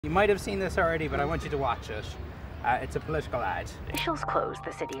You might have seen this already, but I want you to watch it. It's a political ad. Officials closed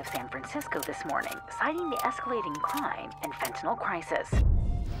the city of San Francisco this morning, citing the escalating crime and fentanyl crisis.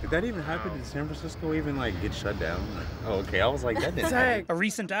 Did that even happen? Did San Francisco even, get shut down? Oh, okay. I was like, that didn't happen. A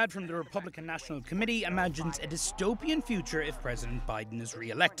recent ad from the Republican National Committee imagines a dystopian future if President Biden is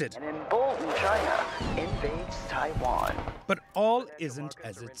re-elected. And emboldened China invades Taiwan. But all isn't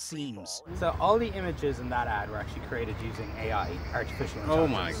as it seems. So all the images in that ad were actually created using AI, artificial intelligence. Oh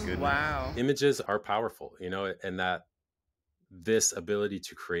my goodness. Wow. Images are powerful, and that this ability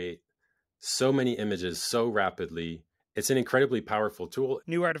to create so many images so rapidly, it's an incredibly powerful tool.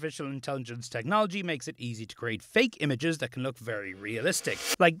 New artificial intelligence technology makes it easy to create fake images that can look very realistic,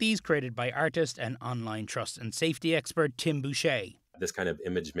 like these created by artist and online trust and safety expert Tim Boucher. This kind of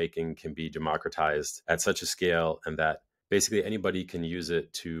image making can be democratized at such a scale, and that basically anybody can use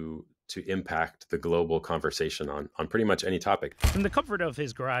it to impact the global conversation on pretty much any topic. From the comfort of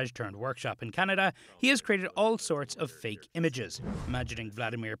his garage turned workshop in Canada, he has created all sorts of fake images, imagining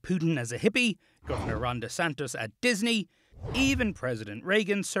Vladimir Putin as a hippie, Governor Ron DeSantis at Disney, even President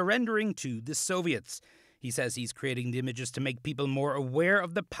Reagan surrendering to the Soviets. He says he's creating the images to make people more aware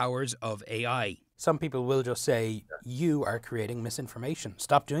of the powers of AI. Some people will just say, you are creating misinformation.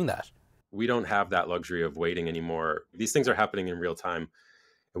 Stop doing that. We don't have that luxury of waiting anymore. These things are happening in real time.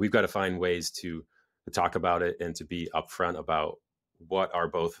 And we've got to find ways to talk about it and to be upfront about what are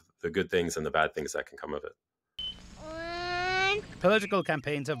both the good things and the bad things that can come of it. Political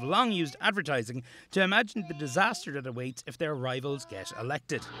campaigns have long used advertising to imagine the disaster that awaits if their rivals get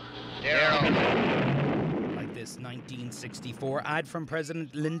elected. Like this 1964 ad from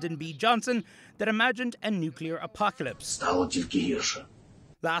President Lyndon B. Johnson that imagined a nuclear apocalypse.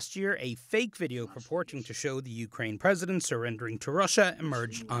 Last year, a fake video purporting to show the Ukraine president surrendering to Russia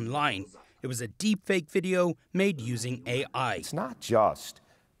emerged online. It was a deep-fake video made using AI. It's not just,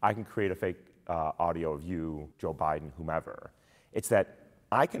 I can create a fake audio of you, Joe Biden, whomever. It's that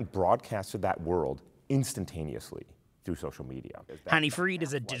I can broadcast to that world instantaneously through social media. Hani Farid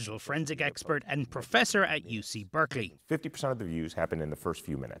is a digital forensic expert and professor at UC Berkeley. 50% of the views happen in the first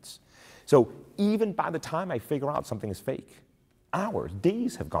few minutes. So even by the time I figure out something is fake, hours,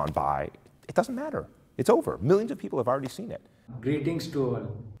 days have gone by. It doesn't matter. It's over. Millions of people have already seen it. Greetings to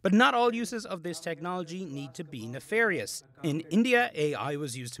all. But not all uses of this technology need to be nefarious. In India, AI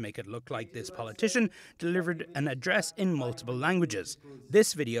was used to make it look like this politician delivered an address in multiple languages.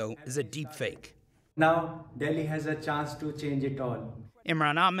 This video is a deepfake. Now, Delhi has a chance to change it all.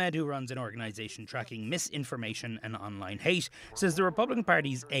 Imran Ahmed, who runs an organization tracking misinformation and online hate, says the Republican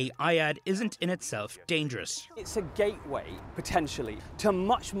Party's AI ad isn't in itself dangerous. It's a gateway, potentially, to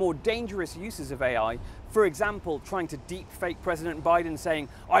much more dangerous uses of AI. For example, trying to deep-fake President Biden saying,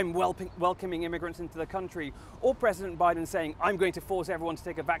 I'm welcoming immigrants into the country, or President Biden saying, I'm going to force everyone to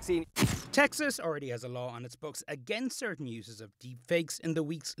take a vaccine. Texas already has a law on its books against certain uses of deepfakes in the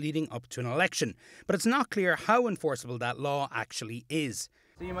weeks leading up to an election, but it's not clear how enforceable that law actually is.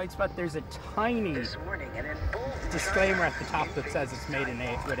 So you might spot there's a tiny disclaimer at the top that says it's made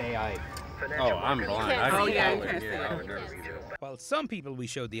with AI. Oh, I'm blind. I can't see it. While some people we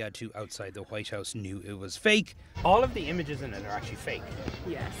showed the ad to outside the White House knew it was fake, all of the images in it are actually fake.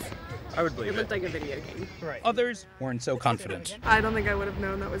 Yes. I would believe it. It looked like a video game. Right. Others weren't so confident. I don't think I would have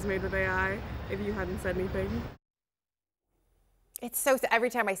known that was made with AI if you hadn't said anything. It's so, every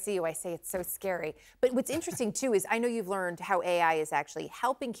time I see you, I say it's so scary. But what's interesting, too, is I know you've learned how AI is actually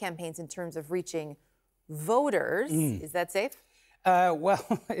helping campaigns in terms of reaching voters. Is that safe? Well,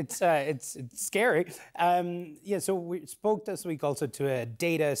 it's scary. So we spoke this week also to a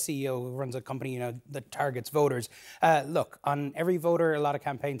data CEO who runs a company, that targets voters. Look, on every voter, a lot of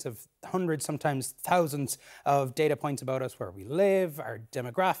campaigns have hundreds, sometimes thousands of data points about us, where we live, our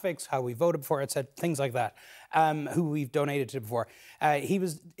demographics, how we voted before, etc., things like that, who we've donated to before. He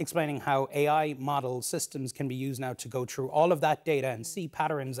was explaining how AI model systems can be used now to go through all of that data and see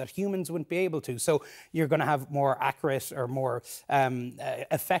patterns that humans wouldn't be able to. So you're going to have more accurate or more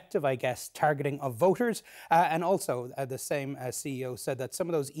effective, I guess, targeting of voters. And also, the same CEO said that some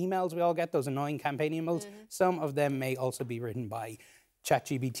of those emails we all get, those annoying campaign emails, some of them may also be written by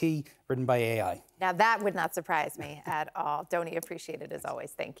ChatGPT, written by AI. Now, that would not surprise me at all. Donie, appreciate it as always.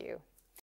 Thank you.